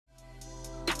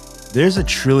There's a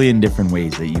trillion different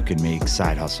ways that you can make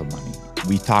side hustle money.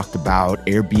 We talked about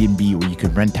Airbnb, where you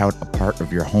can rent out a part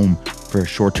of your home for a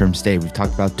short-term stay. We've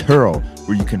talked about Turo,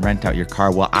 where you can rent out your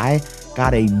car. Well, I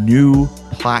got a new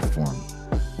platform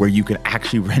where you can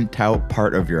actually rent out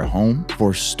part of your home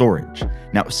for storage.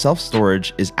 Now,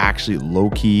 self-storage is actually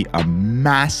low-key a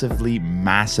massively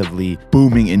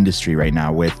booming industry right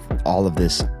now with all of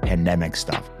this pandemic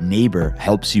stuff. Neighbor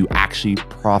helps you actually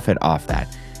profit off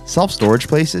that. Self-storage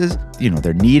places,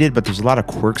 they're needed, but there's a lot of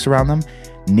quirks around them.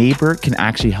 Neighbor can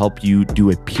actually help you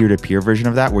do a peer-to-peer version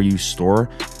of that where you store,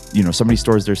 somebody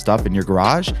stores their stuff in your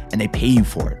garage and they pay you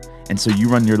for it. And so you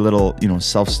run your little,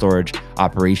 self-storage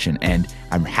operation. And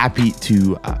I'm happy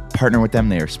to partner with them.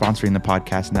 They are sponsoring the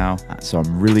podcast now. So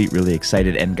I'm really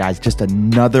excited. And guys, just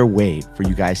another way for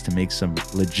you guys to make some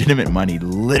legitimate money,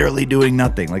 literally doing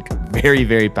nothing, like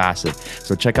very passive.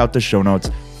 So check out the show notes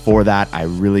for that. I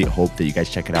really hope that you guys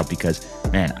check it out because,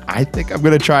 man, I think I'm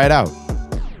going to try it out.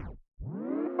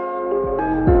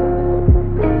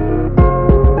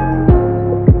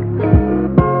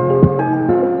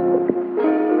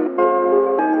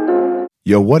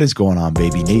 Yo, what is going on,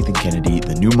 baby? Nathan Kennedy,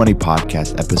 the New Money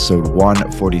Podcast, episode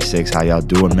 146. How y'all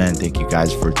doing, man? Thank you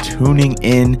guys for tuning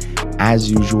in.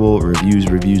 As usual,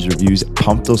 reviews.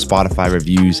 Pump those Spotify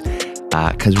reviews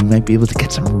because we might be able to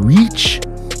get some reach.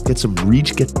 Get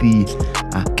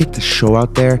the show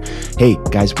out there. Hey,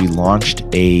 guys, we launched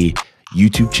a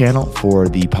YouTube channel for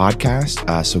the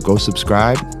podcast, so go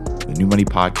subscribe. The New Money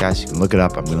Podcast. You can look it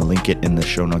up. I'm going to link it in the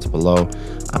show notes below.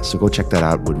 So go check that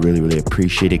out. Would really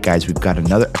appreciate it, guys. We've got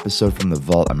another episode from the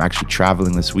vault. I'm actually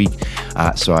traveling this week.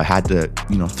 So I had to,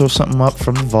 throw something up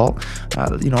from the vault,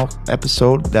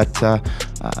 episode that,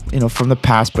 from the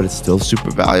past, but it's still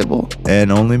super valuable. And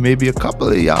only maybe a couple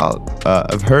of y'all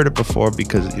have heard it before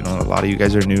because, a lot of you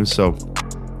guys are new. So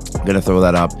I'm going to throw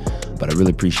that up, but I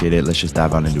really appreciate it. Let's just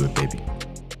dive on into it, baby.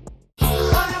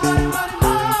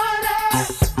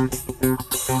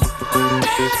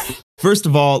 First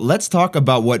of all, let's talk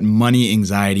about what money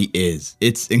anxiety is.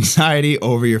 It's anxiety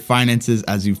over your finances,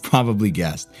 as you've probably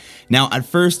guessed. Now, at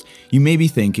first, you may be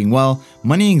thinking, well,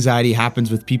 money anxiety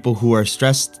happens with people who are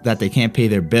stressed that they can't pay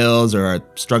their bills or are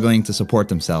struggling to support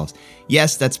themselves.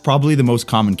 Yes, that's probably the most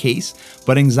common case,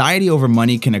 but anxiety over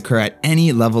money can occur at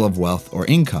any level of wealth or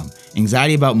income.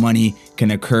 Anxiety about money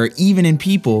can occur even in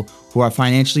people who are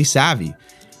financially savvy.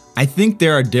 I think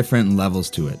there are different levels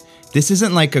to it. This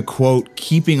isn't like a, quote,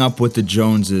 keeping up with the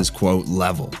Joneses, quote,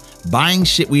 level. Buying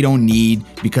shit we don't need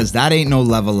because that ain't no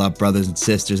level up, brothers and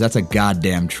sisters. That's a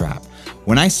goddamn trap.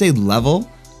 When I say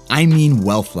level, I mean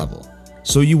wealth level.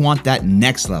 So you want that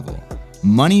next level.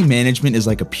 Money management is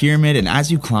like a pyramid, and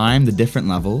as you climb the different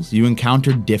levels, you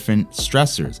encounter different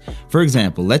stressors. For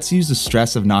example, let's use the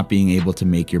stress of not being able to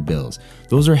make your bills.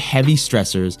 Those are heavy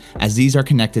stressors, as these are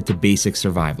connected to basic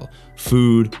survival.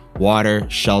 Food, water,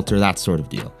 shelter, that sort of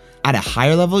deal. At a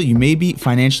higher level, you may be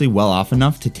financially well off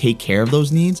enough to take care of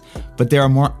those needs, but there are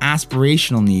more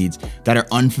aspirational needs that are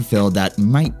unfulfilled that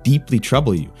might deeply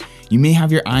trouble you. You may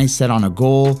have your eyes set on a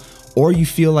goal, or you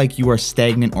feel like you are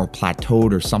stagnant or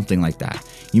plateaued or something like that.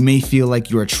 You may feel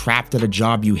like you are trapped at a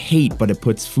job you hate, but it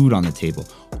puts food on the table.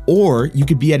 Or you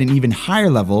could be at an even higher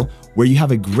level where you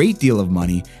have a great deal of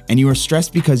money and you are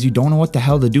stressed because you don't know what the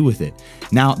hell to do with it.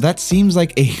 Now, that seems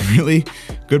like a really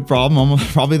good problem, almost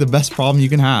probably the best problem you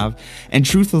can have. And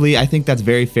truthfully, I think that's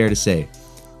very fair to say.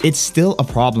 It's still a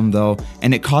problem though,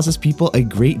 and it causes people a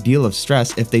great deal of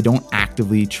stress if they don't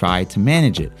actively try to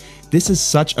manage it. This is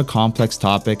such a complex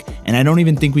topic, and I don't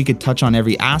even think we could touch on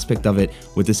every aspect of it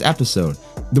with this episode.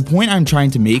 The point I'm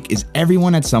trying to make is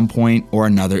everyone at some point or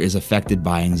another is affected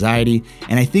by anxiety,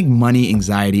 and I think money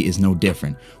anxiety is no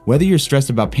different. Whether you're stressed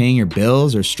about paying your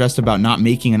bills or stressed about not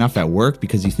making enough at work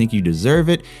because you think you deserve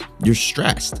it, you're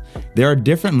stressed. There are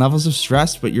different levels of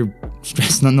stress, but you're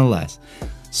stressed nonetheless.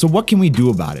 So what can we do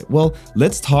about it? Well,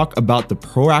 let's talk about the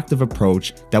proactive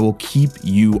approach that will keep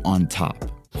you on top.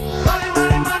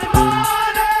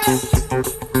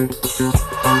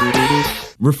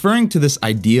 Referring to this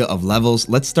idea of levels,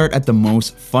 let's start at the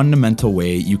most fundamental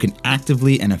way you can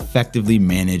actively and effectively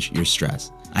manage your stress.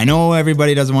 I know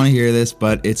everybody doesn't want to hear this,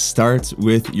 but it starts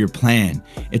with your plan.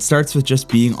 It starts with just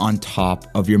being on top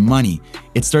of your money.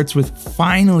 It starts with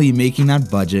finally making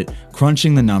that budget,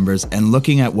 crunching the numbers, and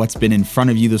looking at what's been in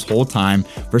front of you this whole time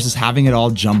versus having it all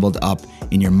jumbled up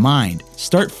in your mind.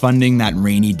 Start funding that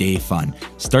rainy day fund.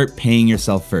 Start paying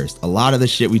yourself first. A lot of the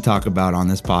shit we talk about on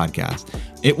this podcast.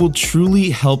 It will truly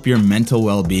help your mental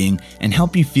well-being and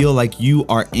help you feel like you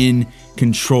are in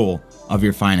control of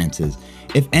your finances.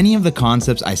 If any of the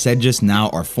concepts I said just now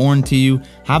are foreign to you,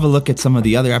 have a look at some of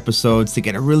the other episodes to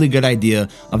get a really good idea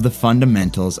of the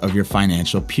fundamentals of your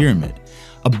financial pyramid.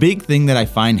 A big thing that I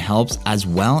find helps as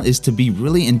well is to be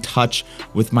really in touch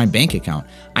with my bank account.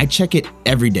 I check it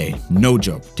every day, no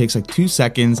joke. It takes like 2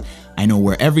 seconds. I know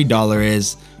where every dollar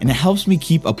is, and it helps me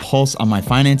keep a pulse on my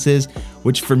finances,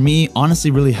 which for me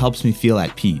honestly really helps me feel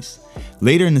at peace.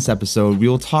 Later in this episode, we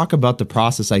will talk about the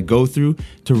process I go through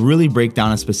to really break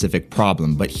down a specific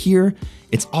problem, but here,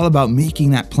 it's all about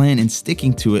making that plan and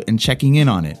sticking to it and checking in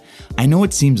on it. I know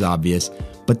it seems obvious,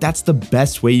 but that's the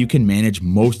best way you can manage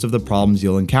most of the problems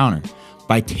you'll encounter,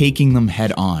 by taking them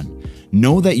head on.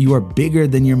 Know that you are bigger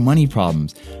than your money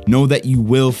problems. Know that you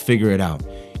will figure it out.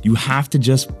 You have to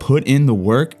just put in the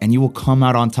work and you will come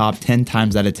out on top 10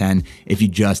 times out of 10 if you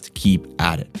just keep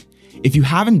at it. If you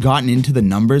haven't gotten into the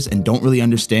numbers and don't really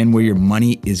understand where your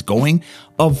money is going,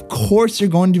 of course you're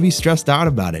going to be stressed out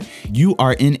about it. You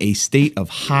are in a state of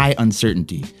high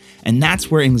uncertainty. And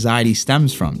that's where anxiety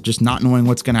stems from, just not knowing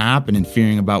what's going to happen and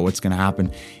fearing about what's going to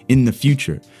happen in the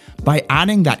future. By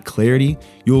adding that clarity,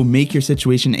 you will make your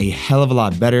situation a hell of a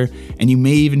lot better, and you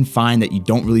may even find that you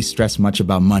don't really stress much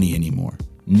about money anymore.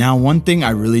 Now, one thing I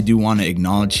really do want to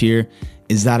acknowledge here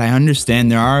is that I understand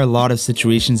there are a lot of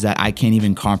situations that I can't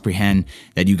even comprehend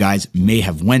that you guys may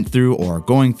have went through or are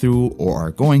going through or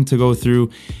are going to go through.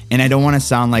 And I don't want to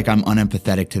sound like I'm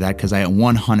unempathetic to that, because I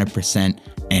 100%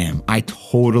 am. I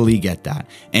totally get that.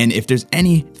 And if there's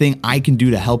anything I can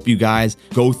do to help you guys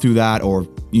go through that, or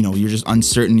you're just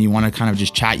uncertain, you want to kind of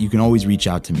just chat, you can always reach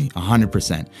out to me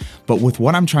 100%. But with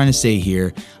what I'm trying to say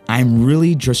here, I'm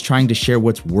really just trying to share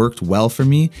what's worked well for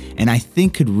me and I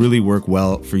think could really work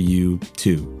well for you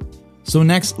too. So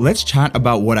next, let's chat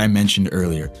about what I mentioned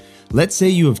earlier. Let's say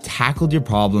you have tackled your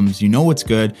problems, you know what's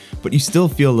good, but you still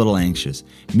feel a little anxious.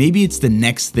 Maybe it's the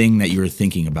next thing that you're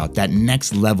thinking about, that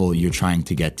next level you're trying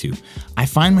to get to. I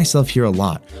find myself here a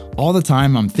lot. All the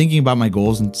time I'm thinking about my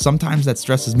goals, and sometimes that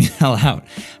stresses me the hell out.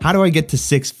 How do I get to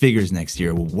 6 figures next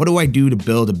year? What do I do to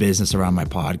build a business around my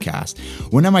podcast?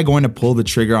 When am I going to pull the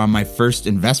trigger on my first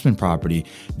investment property?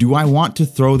 Do I want to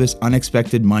throw this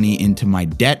unexpected money into my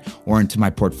debt or into my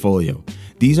portfolio?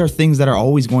 These are things that are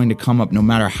always going to come up no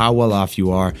matter how well off you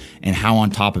are and how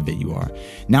on top of it you are.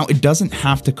 Now, it doesn't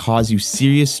have to cause you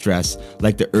serious stress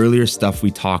like the earlier stuff we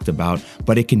talked about,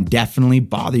 but it can definitely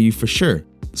bother you for sure.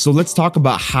 So let's talk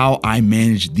about how I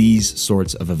manage these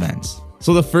sorts of events.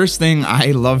 So the first thing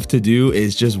I love to do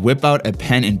is just whip out a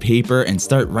pen and paper and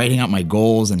start writing out my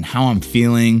goals and how I'm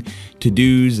feeling,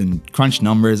 to-dos and crunch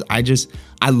numbers.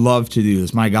 I love to do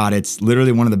this. My God, it's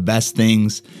literally one of the best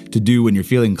things to do when you're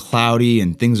feeling cloudy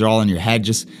and things are all in your head.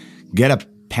 Just get a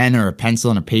pen or a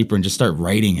pencil and a paper and just start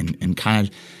writing and kind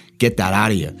of get that out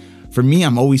of you. For me,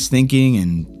 I'm always thinking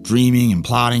and dreaming and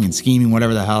plotting and scheming,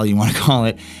 whatever the hell you want to call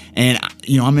it. And,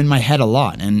 I'm in my head a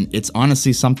lot. And it's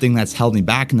honestly something that's held me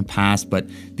back in the past, but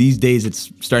these days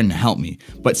it's starting to help me.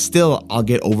 But still, I'll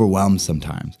get overwhelmed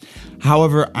sometimes.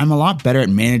 However, I'm a lot better at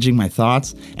managing my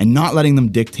thoughts and not letting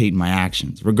them dictate my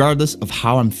actions. Regardless of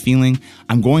how I'm feeling,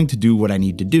 I'm going to do what I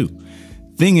need to do.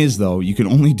 Thing is though, you can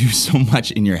only do so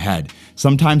much in your head.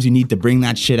 Sometimes you need to bring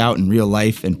that shit out in real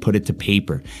life and put it to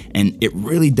paper. And it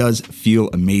really does feel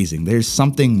amazing. There's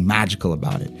something magical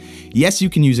about it. Yes, you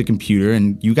can use a computer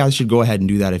and you guys should go ahead and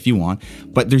do that if you want,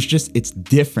 but it's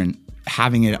different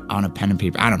having it on a pen and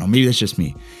paper. I don't know, maybe that's just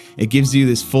me. It gives you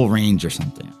this full range or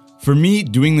something. For me,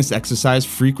 doing this exercise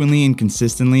frequently and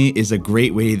consistently is a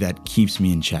great way that keeps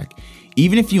me in check.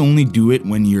 Even if you only do it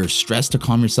when you're stressed to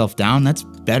calm yourself down, that's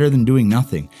better than doing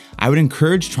nothing. I would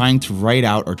encourage trying to write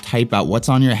out or type out what's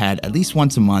on your head at least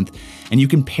once a month, and you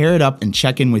can pair it up and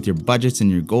check in with your budgets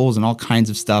and your goals and all kinds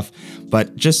of stuff.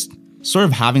 But just sort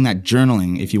of having that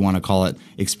journaling, if you want to call it,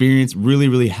 experience really,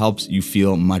 really helps you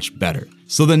feel much better.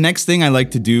 So the next thing I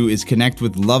like to do is connect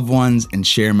with loved ones and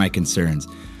share my concerns.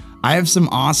 I have some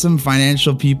awesome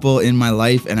financial people in my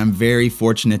life, and I'm very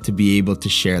fortunate to be able to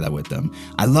share that with them.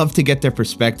 I love to get their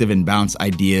perspective and bounce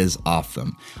ideas off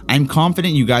them. I'm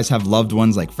confident you guys have loved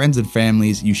ones like friends and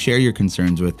families you share your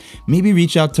concerns with. Maybe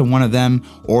reach out to one of them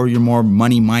or your more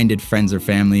money-minded friends or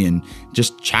family and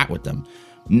just chat with them.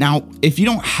 Now, if you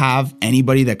don't have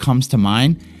anybody that comes to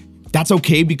mind, that's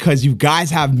okay, because you guys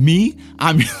have me.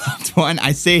 I'm your loved one.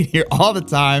 I say it here all the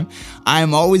time. I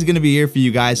am always going to be here for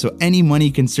you guys. So any money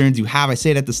concerns you have, I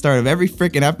say it at the start of every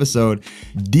freaking episode,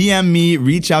 DM me,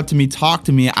 reach out to me, talk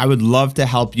to me. I would love to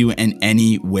help you in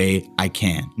any way I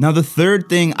can. Now, the third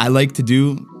thing I like to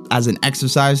do as an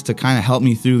exercise to kind of help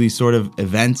me through these sort of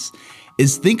events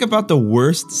is think about the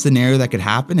worst scenario that could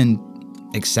happen and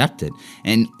accept it.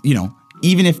 And,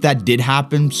 even if that did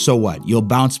happen, so what? You'll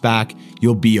bounce back,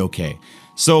 you'll be okay.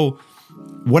 So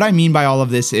what I mean by all of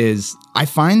this is I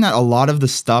find that a lot of the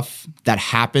stuff that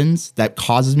happens that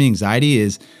causes me anxiety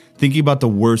is thinking about the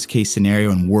worst case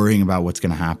scenario and worrying about what's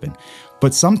going to happen.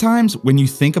 But sometimes when you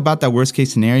think about that worst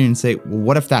case scenario and say, well,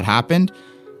 what if that happened?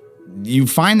 You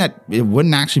find that it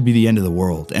wouldn't actually be the end of the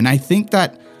world. And I think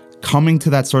that coming to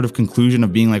that sort of conclusion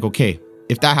of being like, okay,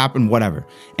 if that happened, whatever,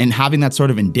 and having that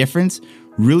sort of indifference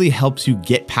really helps you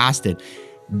get past it.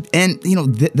 And, you know,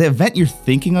 the event you're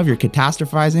thinking of, you're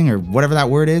catastrophizing or whatever that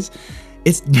word is,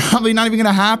 it's probably not even going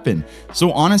to happen.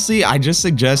 So honestly, I just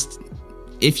suggest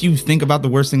if you think about the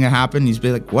worst thing that happened, you just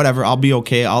be like, whatever, I'll be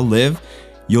okay, I'll live.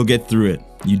 You'll get through it.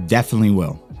 You definitely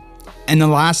will. And the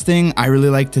last thing I really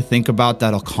like to think about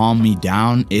that'll calm me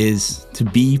down is to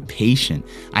be patient.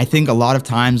 I think a lot of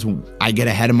times I get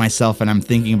ahead of myself and I'm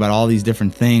thinking about all these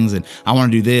different things and I want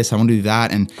to do this, I want to do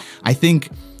that. And I think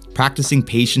practicing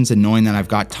patience and knowing that I've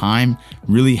got time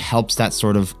really helps that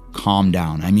sort of calm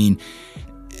down. I mean,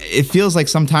 it feels like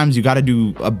sometimes you got to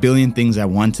do a billion things at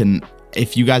once. And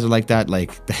if you guys are like that,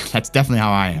 like that's definitely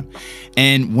how I am.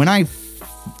 And when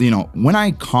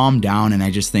I calm down and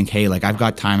I just think, hey, like I've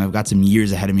got time, I've got some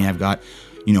years ahead of me, I've got,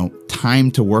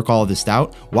 time to work all of this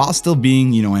out while still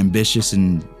being, ambitious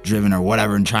and driven or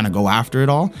whatever and trying to go after it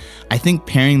all. I think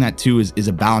pairing that too is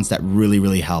a balance that really,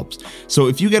 really helps. So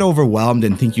if you get overwhelmed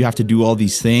and think you have to do all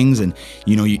these things and,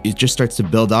 it just starts to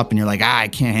build up and you're like, I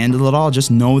can't handle it all, just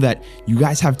know that you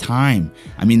guys have time.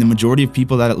 I mean, the majority of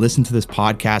people that listen to this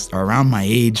podcast are around my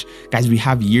age. Guys, we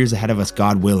have years ahead of us,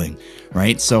 God willing,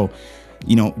 right? So,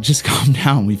 just calm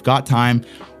down. We've got time.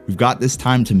 We've got this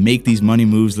time to make these money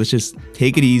moves. Let's just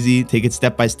take it easy, take it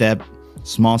step by step,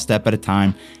 small step at a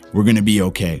time. We're going to be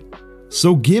okay.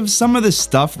 So give some of the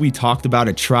stuff we talked about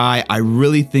a try. I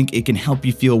really think it can help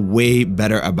you feel way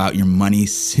better about your money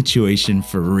situation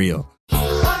for real.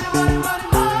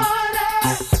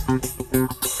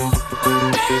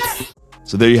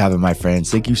 So there you have it, my friends.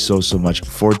 Thank you so much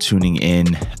for tuning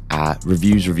in.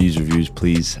 Reviews,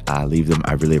 please leave them.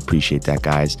 I really appreciate that,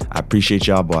 guys. I appreciate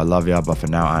y'all, but I love y'all. But for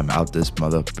now, I'm out this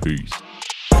mother. Peace.